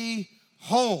to be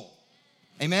whole.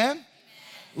 Amen?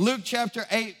 Luke chapter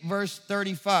 8, verse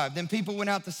 35. Then people went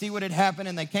out to see what had happened,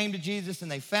 and they came to Jesus,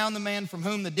 and they found the man from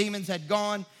whom the demons had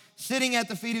gone, sitting at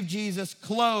the feet of Jesus,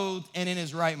 clothed and in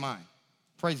his right mind.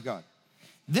 Praise God.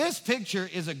 This picture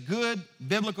is a good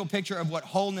biblical picture of what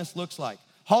wholeness looks like.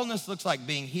 Wholeness looks like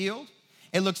being healed.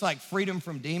 It looks like freedom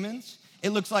from demons.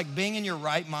 It looks like being in your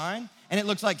right mind. And it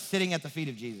looks like sitting at the feet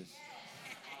of Jesus.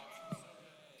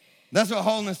 That's what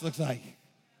wholeness looks like.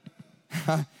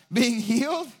 Being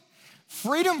healed,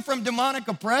 freedom from demonic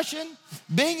oppression,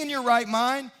 being in your right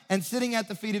mind, and sitting at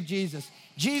the feet of Jesus.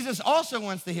 Jesus also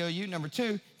wants to heal you. Number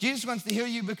two, Jesus wants to heal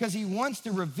you because he wants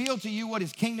to reveal to you what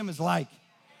his kingdom is like.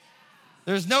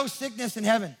 There's no sickness in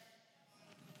heaven.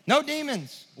 No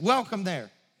demons welcome there.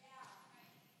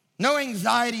 No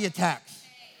anxiety attacks.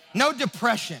 No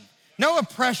depression. No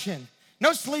oppression.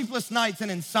 No sleepless nights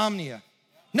and insomnia.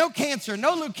 No cancer.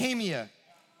 No leukemia.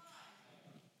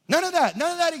 None of that.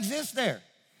 None of that exists there.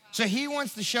 So he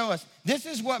wants to show us, this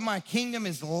is what my kingdom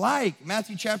is like.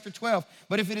 Matthew chapter 12.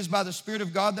 But if it is by the Spirit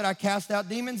of God that I cast out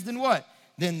demons, then what?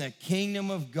 Then the kingdom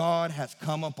of God has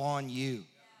come upon you.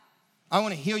 I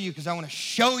want to heal you because I want to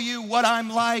show you what I'm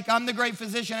like. I'm the great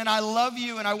physician, and I love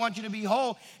you, and I want you to be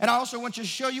whole. And I also want you to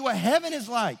show you what heaven is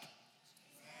like.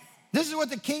 This is what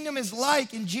the kingdom is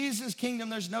like. In Jesus' kingdom,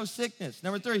 there's no sickness.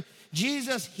 Number 3,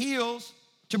 Jesus heals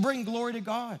to bring glory to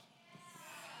God.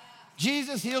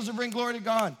 Jesus heals to bring glory to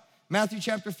God. Matthew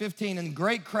chapter 15, and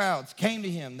great crowds came to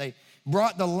him. They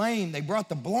brought the lame, they brought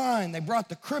the blind, they brought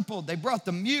the crippled, they brought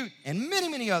the mute, and many,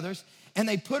 many others, and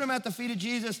they put them at the feet of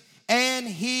Jesus, and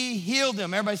he healed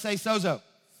them. Everybody say sozo.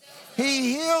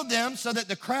 He healed them so that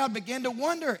the crowd began to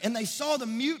wonder, and they saw the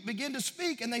mute begin to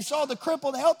speak, and they saw the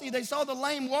crippled healthy, they saw the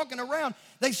lame walking around,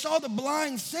 they saw the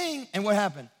blind sing, and what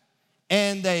happened?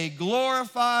 And they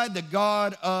glorified the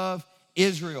God of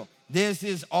Israel. This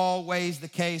is always the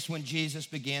case when Jesus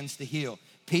begins to heal.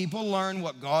 People learn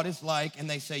what God is like, and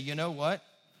they say, you know what?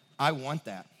 I want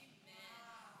that.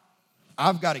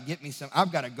 I've got to get me some,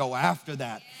 I've got to go after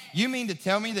that. You mean to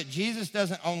tell me that Jesus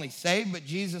doesn't only save, but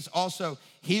Jesus also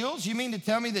heals? You mean to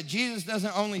tell me that Jesus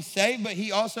doesn't only save, but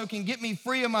he also can get me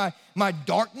free of my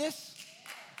darkness?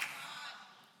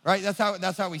 Right,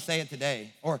 that's how we say it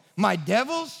today. Or my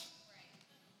devils,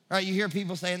 right, you hear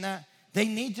people saying that. They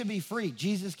need to be free.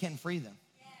 Jesus can free them.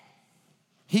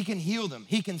 He can heal them.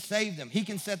 He can save them. He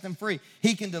can set them free.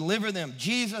 He can deliver them.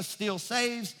 Jesus still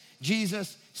saves.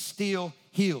 Jesus still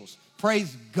heals.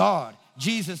 Praise God.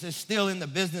 Jesus is still in the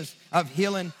business of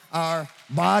healing our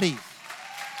bodies.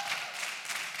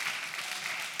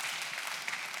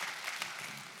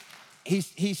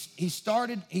 He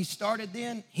started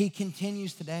then. He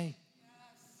continues today.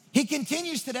 He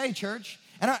continues today, church.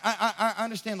 And I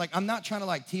understand, like, I'm not trying to,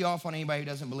 like, tee off on anybody who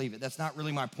doesn't believe it. That's not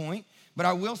really my point. But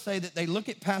I will say that they look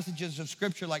at passages of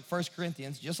Scripture like 1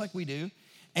 Corinthians, just like we do,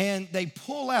 and they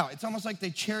pull out. It's almost like they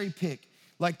cherry pick,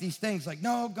 like, these things. Like,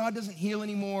 no, God doesn't heal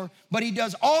anymore, but he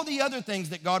does all the other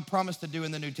things that God promised to do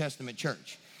in the New Testament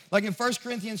church. Like in 1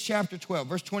 Corinthians chapter 12,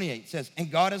 verse 28, it says, and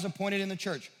God has appointed in the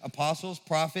church apostles,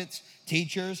 prophets,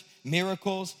 teachers,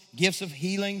 miracles, gifts of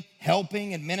healing,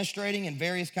 helping, administrating, and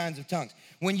various kinds of tongues.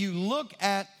 When you look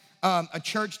at a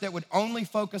church that would only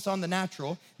focus on the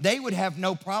natural, they would have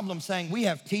no problem saying, we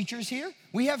have teachers here,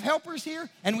 we have helpers here,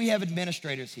 and we have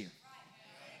administrators here.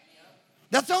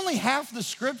 That's only half the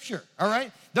scripture, all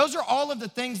right? Those are all of the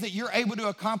things that you're able to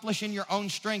accomplish in your own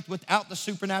strength without the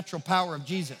supernatural power of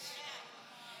Jesus.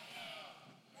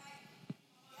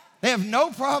 They have no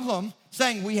problem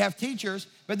saying we have teachers,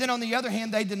 but then on the other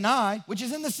hand, they deny, which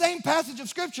is in the same passage of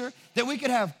scripture, that we could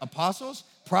have apostles,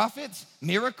 prophets,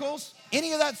 miracles,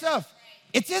 any of that stuff.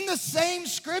 It's in the same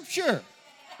scripture.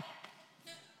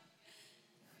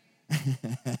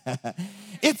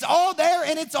 It's all there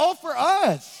and it's all for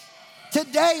us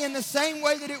today in the same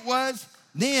way that it was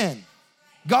then.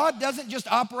 God doesn't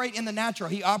just operate in the natural,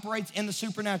 he operates in the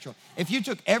supernatural. If you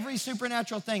took every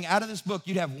supernatural thing out of this book,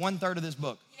 you'd have 1/3 of this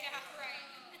book. Yeah, right.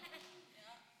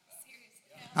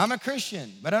 I'm a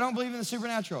Christian, but I don't believe in the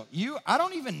supernatural. I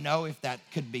don't even know if that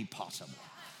could be possible.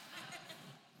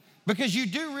 Because you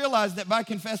do realize that by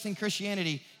confessing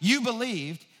Christianity, you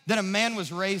believed that a man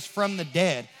was raised from the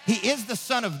dead. He is the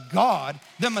Son of God,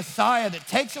 the Messiah that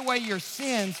takes away your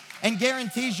sins and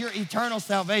guarantees your eternal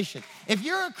salvation. If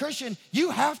you're a Christian, you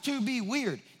have to be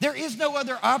weird. There is no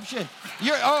other option.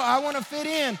 I want to fit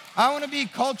in. I want to be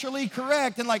culturally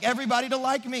correct and like everybody to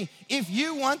like me. If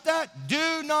you want that,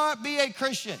 do not be a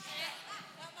Christian.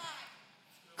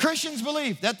 Christians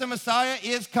believe that the Messiah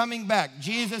is coming back.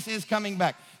 Jesus is coming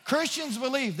back. Christians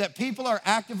believe that people are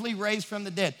actively raised from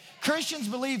the dead. Christians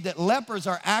believe that lepers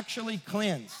are actually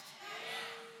cleansed.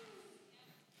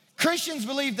 Christians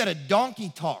believe that a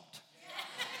donkey talked.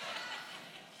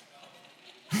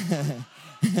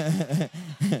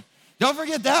 Don't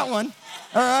forget that one,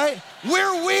 all right?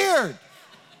 We're weird.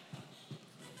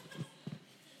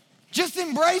 Just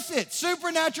embrace it.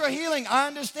 Supernatural healing, I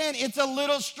understand it's a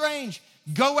little strange.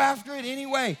 Go after it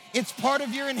anyway. It's part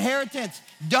of your inheritance.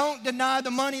 Don't deny the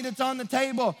money that's on the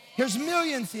table. There's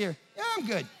millions here. Yeah, I'm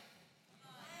good.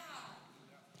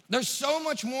 There's so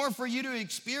much more for you to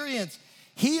experience.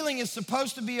 Healing is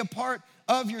supposed to be a part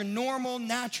of your normal,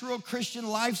 natural Christian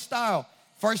lifestyle.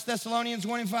 1 Thessalonians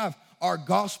 1:5. Our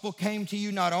gospel came to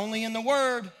you not only in the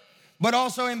word, but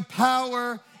also in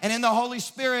power and in the Holy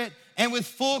Spirit and with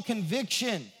full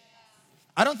conviction.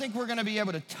 I don't think we're going to be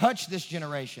able to touch this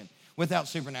generation without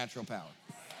supernatural power.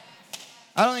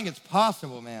 I don't think it's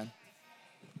possible, man.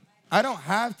 I don't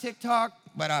have TikTok,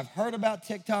 but I've heard about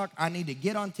TikTok. I need to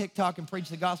get on TikTok and preach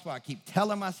the gospel. I keep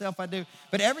telling myself I do.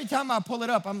 But every time I pull it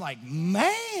up, I'm like,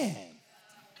 man,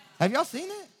 have y'all seen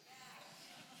it?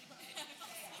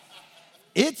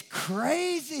 It's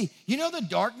crazy. You know the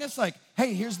darkness, like,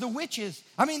 hey, here's the witches.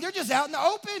 I mean, they're just out in the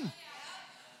open.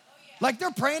 Like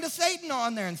they're praying to Satan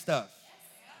on there and stuff.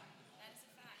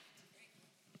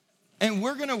 And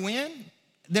we're gonna win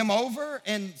them over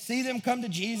and see them come to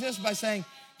Jesus by saying,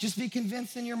 just be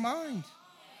convinced in your mind.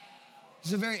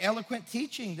 It's a very eloquent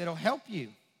teaching that'll help you.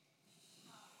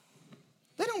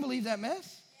 They don't believe that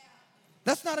mess.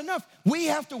 That's not enough. We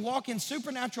have to walk in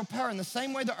supernatural power in the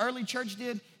same way the early church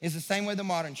did is the same way the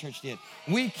modern church did.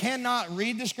 We cannot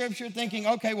read the scripture thinking,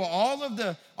 okay, well, all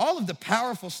of the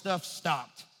powerful stuff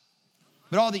stopped,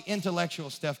 but all the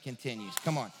intellectual stuff continues.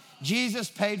 Come on. Jesus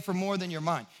paid for more than your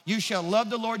mind. You shall love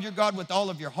the Lord your God with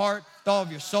all of your heart, with all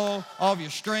of your soul, all of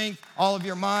your strength, all of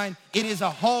your mind. It is a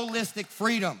holistic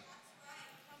freedom.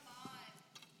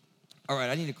 All right,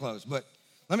 I need to close, but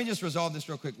let me just resolve this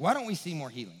real quick. Why don't we see more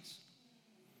healings?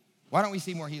 Why don't we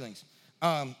see more healings?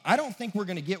 I don't think we're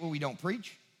gonna get what we don't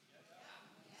preach.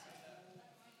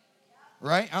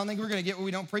 Right? I don't think we're gonna get what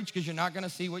we don't preach because you're not gonna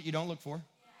see what you don't look for.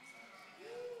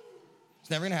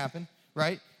 It's never gonna happen,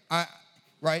 right?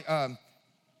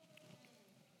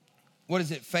 What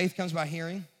is it? Faith comes by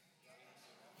hearing.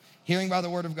 Hearing by the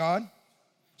word of God.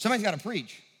 Somebody's gotta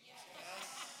preach.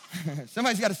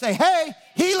 Somebody's gotta say, hey,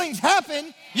 healings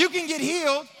happen. You can get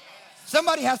healed.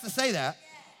 Somebody has to say that.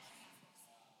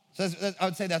 So I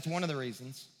would say that's one of the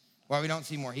reasons why we don't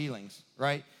see more healings,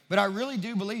 right? But I really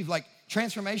do believe like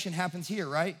transformation happens here,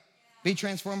 right? Be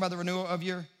transformed by the renewal of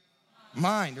your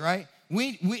mind, right?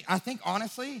 I think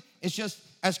honestly, it's just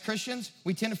as Christians,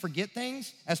 we tend to forget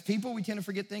things. As people, we tend to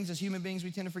forget things. As human beings,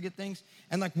 we tend to forget things.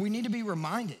 And like we need to be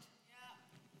reminded.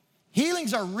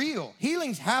 Healings are real.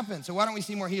 Healings happen. So why don't we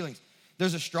see more healings?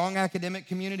 There's a strong academic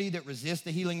community that resists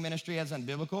the healing ministry as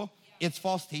unbiblical. It's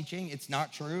false teaching. It's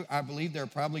not true. I believe they're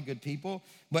probably good people,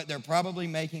 but they're probably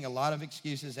making a lot of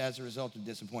excuses as a result of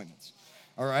disappointments,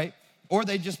 all right? Or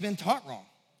they've just been taught wrong.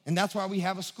 And that's why we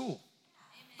have a school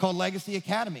called Legacy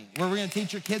Academy, where we're gonna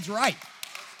teach your kids right.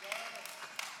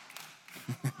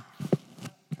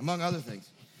 Among other things.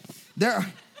 There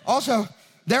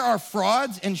are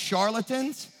frauds and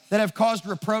charlatans that have caused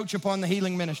reproach upon the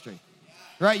healing ministry,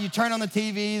 right? You turn on the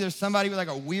TV, there's somebody with like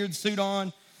a weird suit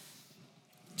on,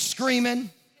 screaming,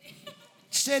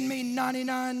 send me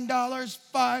 $99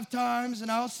 5 times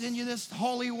and I'll send you this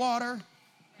holy water.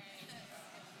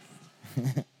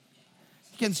 You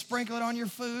can sprinkle it on your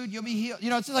food, you'll be healed. You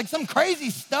know, it's like some crazy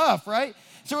stuff, right?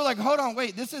 So we're like, hold on,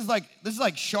 wait, this is like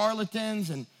charlatans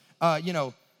and,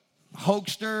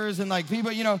 hoaxsters and like people,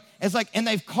 it's like, and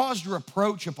they've caused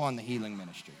reproach upon the healing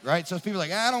ministry, right? So people are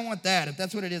like, I don't want that. If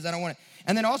that's what it is, I don't want it.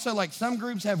 And then also like some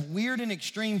groups have weird and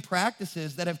extreme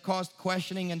practices that have caused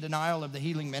questioning and denial of the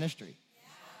healing ministry.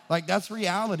 Like that's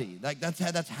reality. Like that's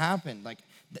happened. Like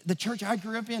the church I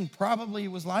grew up in probably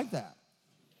was like that.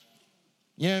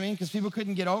 You know what I mean? Because people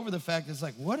couldn't get over the fact that it's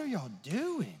like, what are y'all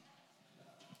doing?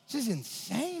 This is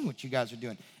insane what you guys are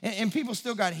doing. And people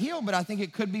still got healed, but I think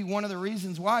it could be one of the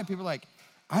reasons why people are like,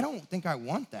 I don't think I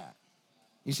want that.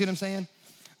 You see what I'm saying?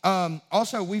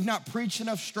 Also, we've not preached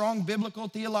enough strong, biblical,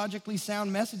 theologically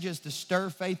sound messages to stir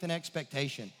faith and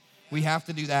expectation. We have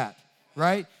to do that,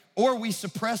 right? Or we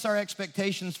suppress our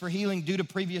expectations for healing due to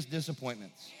previous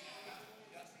disappointments.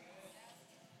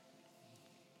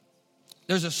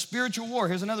 There's a spiritual war.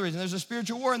 Here's another reason. There's a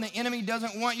spiritual war and the enemy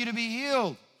doesn't want you to be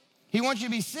healed. He wants you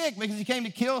to be sick because he came to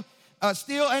kill,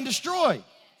 steal, and destroy.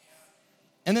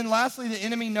 And then lastly, the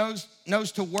enemy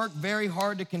knows to work very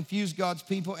hard to confuse God's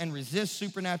people and resist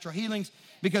supernatural healings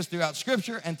because throughout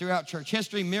Scripture and throughout church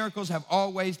history, miracles have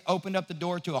always opened up the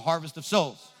door to a harvest of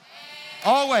souls.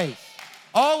 Always.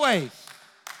 Always.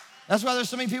 That's why there's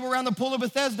so many people around the pool of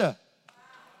Bethesda.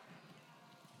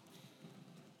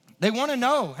 They want to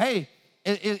know, hey,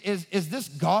 is this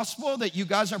gospel that you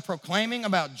guys are proclaiming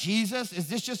about Jesus, is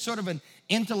this just sort of an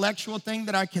intellectual thing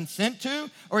that I consent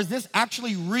to? Or is this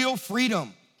actually real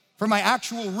freedom for my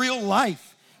actual real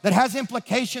life that has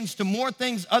implications to more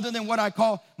things other than what I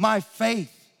call my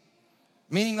faith?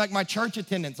 Meaning like my church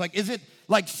attendance. Like, is it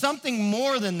like something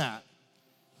more than that?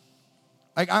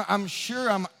 Like, I'm sure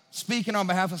I'm speaking on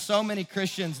behalf of so many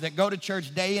Christians that go to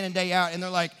church day in and day out and they're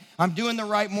like, I'm doing the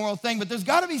right moral thing, but there's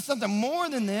gotta be something more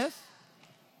than this.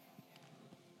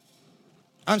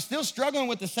 I'm still struggling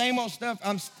with the same old stuff.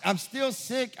 I'm still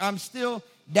sick. I'm still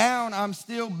down. I'm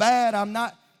still bad. I'm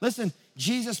not. Listen,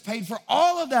 Jesus paid for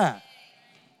all of that.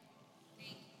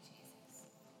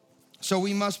 So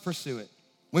we must pursue it.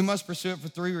 We must pursue it for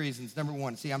 3 reasons. Number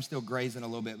 1, see, I'm still grazing a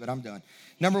little bit, but I'm done.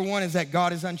 Number 1 is that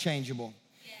God is unchangeable.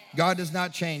 God does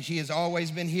not change. He has always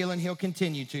been healing. He'll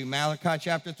continue to. Malachi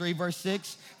chapter 3, verse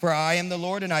 6, for I am the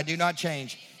Lord and I do not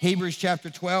change. Hebrews chapter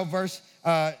 12,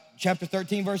 chapter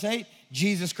 13, verse 8,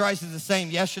 Jesus Christ is the same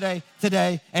yesterday,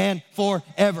 today, and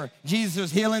forever. Jesus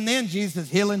was healing then, Jesus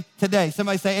is healing today.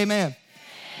 Somebody say amen.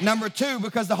 Number two,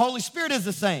 because the Holy Spirit is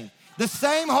the same. The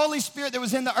same Holy Spirit that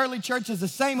was in the early church is the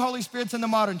same Holy Spirit's in the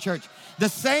modern church. The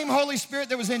same Holy Spirit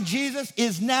that was in Jesus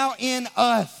is now in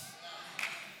us.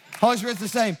 Holy Spirit's the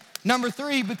same. Number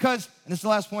three, because, and this is the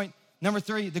last point, number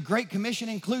three, the Great Commission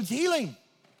includes healing.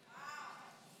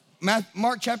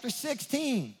 Mark chapter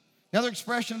 16. Another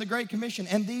expression of the Great Commission.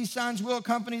 And these signs will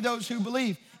accompany those who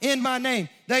believe in my name.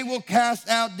 They will cast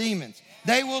out demons.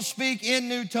 They will speak in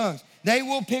new tongues. They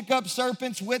will pick up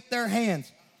serpents with their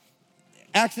hands.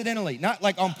 Accidentally, not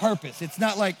like on purpose. It's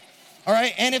not like, all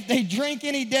right? And if they drink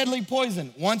any deadly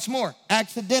poison, once more,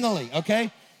 accidentally,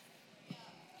 okay?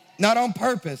 Not on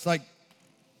purpose. Like,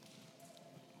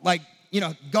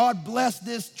 God bless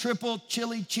this triple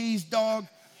chili cheese dog.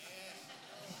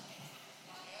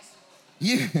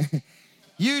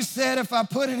 You said if I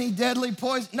put any deadly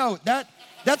poison, no,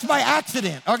 that's by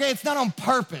accident, okay? It's not on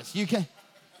purpose.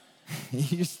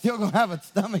 You're still gonna have a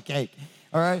stomach ache,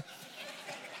 all right?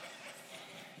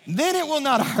 Then it will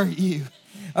not hurt you,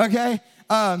 okay?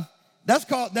 That's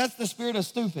the spirit of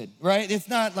stupid, right? It's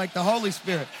not like the Holy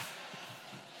Spirit.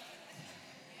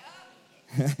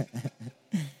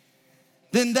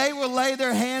 Then they will lay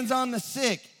their hands on the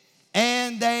sick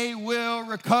and they will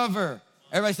recover.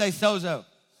 Everybody say sozo.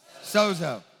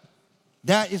 Sozo.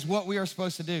 That is what we are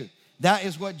supposed to do. That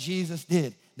is what Jesus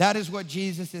did. That is what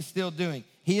Jesus is still doing.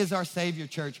 He is our Savior,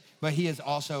 church, but he is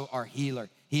also our healer.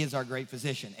 He is our great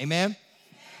physician. Amen?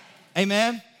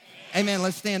 Amen? Amen.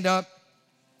 Let's stand up.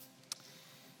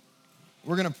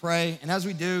 We're going to pray. And as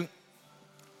we do,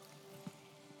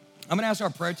 I'm going to ask our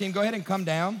prayer team, go ahead and come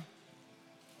down.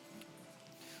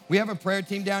 We have a prayer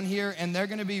team down here, and they're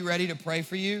going to be ready to pray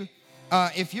for you.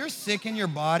 If you're sick in your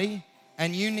body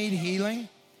and you need healing,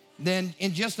 then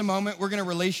in just a moment, we're going to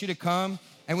release you to come,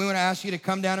 and we want to ask you to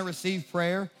come down and receive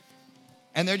prayer.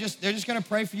 And they're just going to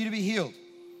pray for you to be healed.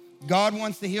 God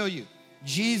wants to heal you.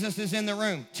 Jesus is in the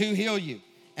room to heal you,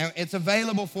 and it's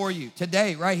available for you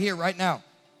today, right here, right now.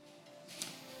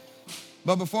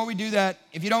 But before we do that,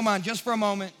 if you don't mind, just for a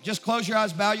moment, just close your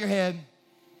eyes, bow your head.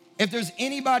 If there's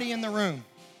anybody in the room,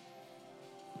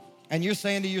 and you're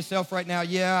saying to yourself right now,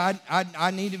 yeah,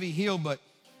 I need to be healed, but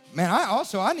man,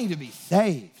 I need to be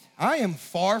saved. I am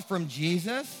far from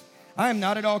Jesus. I am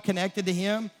not at all connected to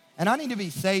him, and I need to be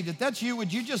saved. If that's you,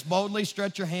 would you just boldly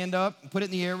stretch your hand up and put it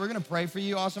in the air? We're going to pray for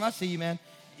you. Awesome. I see you, man.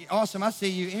 Awesome. I see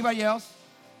you. Anybody else?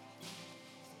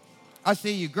 I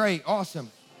see you. Great.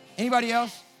 Awesome. Anybody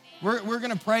else? We're going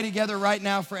to pray together right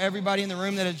now for everybody in the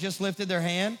room that has just lifted their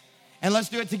hand. And let's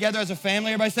do it together as a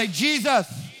family. Everybody say, Jesus.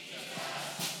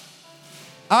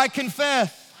 I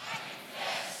confess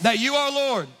that you are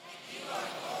Lord.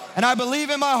 And I believe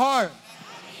in my heart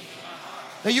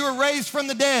that you were raised from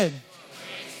the dead.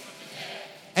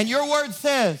 And your word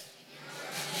says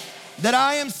that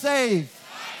I am saved.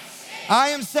 I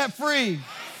am set free.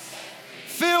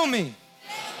 Fill me.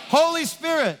 Holy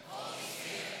Spirit,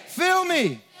 fill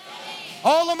me.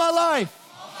 All of my life,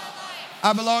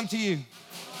 I belong to you.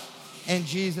 In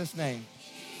Jesus' name.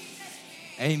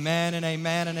 Amen and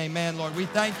amen and amen, Lord. We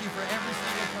thank you for every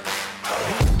single person.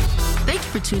 Thank you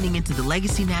for tuning into the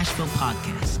Legacy Nashville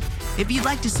podcast. If you'd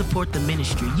like to support the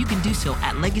ministry, you can do so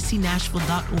at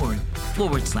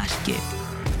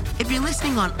legacynashville.org/give. If you're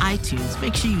listening on iTunes,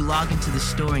 make sure you log into the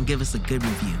store and give us a good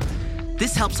review.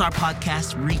 This helps our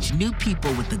podcast reach new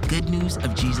people with the good news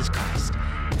of Jesus Christ.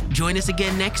 Join us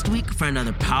again next week for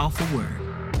another powerful word.